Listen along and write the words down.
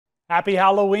Happy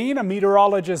Halloween. I'm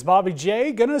meteorologist Bobby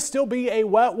J. Gonna still be a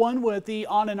wet one with the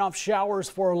on and off showers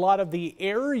for a lot of the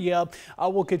area.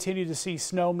 We'll continue to see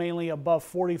snow mainly above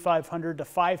 4,500 to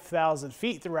 5,000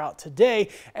 feet throughout today,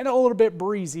 and a little bit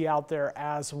breezy out there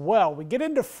as well. We get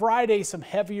into Friday, some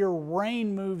heavier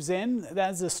rain moves in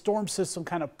as the storm system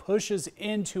kind of pushes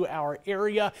into our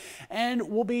area, and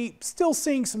we'll be still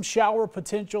seeing some shower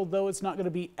potential, though it's not going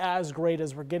to be as great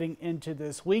as we're getting into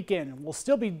this weekend. We'll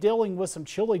still be dealing with some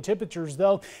chilly temperatures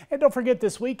though, and don't forget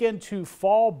this weekend to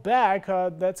fall back.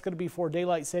 That's going to be for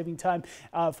daylight saving time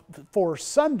for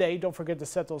Sunday. Don't forget to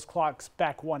set those clocks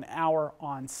back 1 hour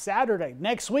on Saturday.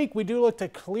 Next week we do look to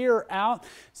clear out.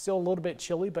 Still a little bit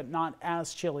chilly, but not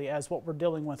as chilly as what we're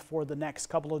dealing with for the next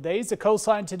couple of days. The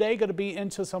coastline today going to be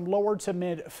into some lower to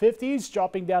mid 50s,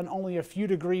 dropping down only a few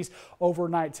degrees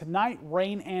overnight tonight.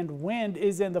 Rain and wind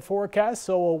is in the forecast,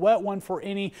 so a wet one for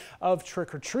any of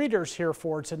trick-or-treaters here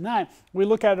for tonight. We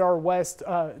look at our west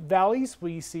valleys.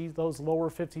 We see those lower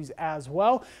 50s as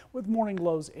well, with morning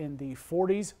lows in the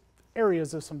 40s.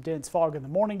 Areas of some dense fog in the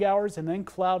morning hours, and then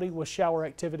cloudy with shower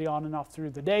activity on and off through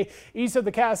the day. East of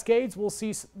the Cascades, we'll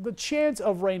see the chance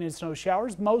of rain and snow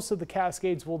showers. Most of the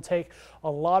Cascades will take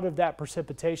a lot of that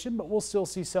precipitation, but we'll still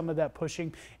see some of that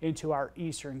pushing into our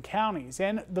eastern counties.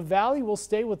 And the valley will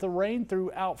stay with the rain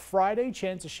throughout Friday.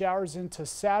 Chance of showers into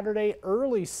Saturday,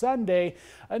 early Sunday,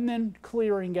 and then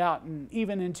clearing out, and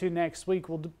even into next week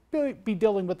we'll be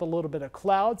dealing with a little bit of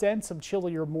clouds and some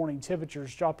chillier morning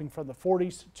temperatures, dropping from the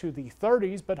 40s to the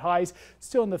 30s, but highs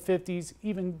still in the 50s,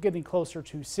 even getting closer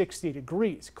to 60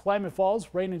 degrees. Climate Falls,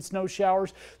 rain and snow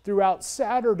showers throughout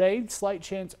Saturday, slight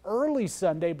chance early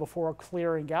Sunday before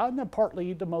clearing out, and then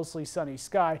partly to mostly sunny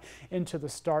sky into the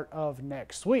start of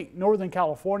next week. Northern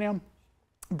California,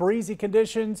 breezy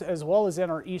conditions as well as in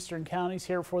our eastern counties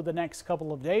here for the next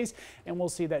couple of days, and we'll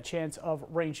see that chance of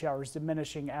rain showers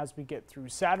diminishing as we get through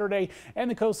Saturday.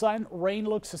 And the coastline, rain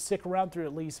looks to stick around through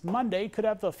at least Monday. Could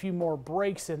have a few more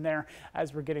breaks in there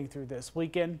as we're getting through this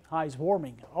weekend. Highs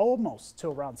warming almost to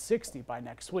around 60 by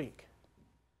next week.